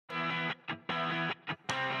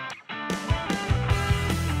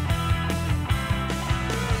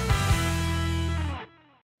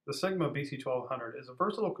The Sigma BC1200 is a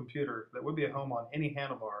versatile computer that would be at home on any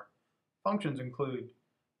handlebar. Functions include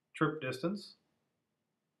trip distance,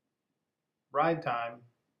 ride time,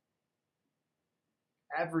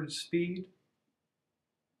 average speed,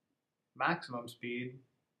 maximum speed,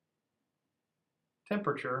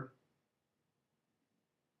 temperature,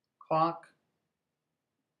 clock,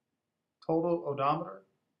 total odometer,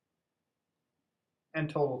 and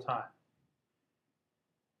total time.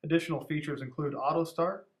 Additional features include auto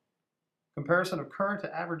start, comparison of current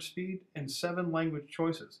to average speed, and 7 language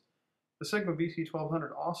choices. The Sigma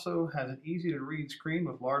BC1200 also has an easy-to-read screen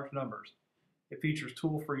with large numbers. It features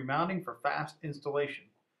tool-free mounting for fast installation.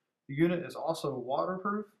 The unit is also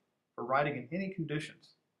waterproof for riding in any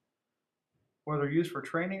conditions. Whether used for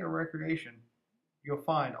training or recreation, you'll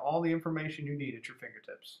find all the information you need at your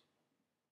fingertips.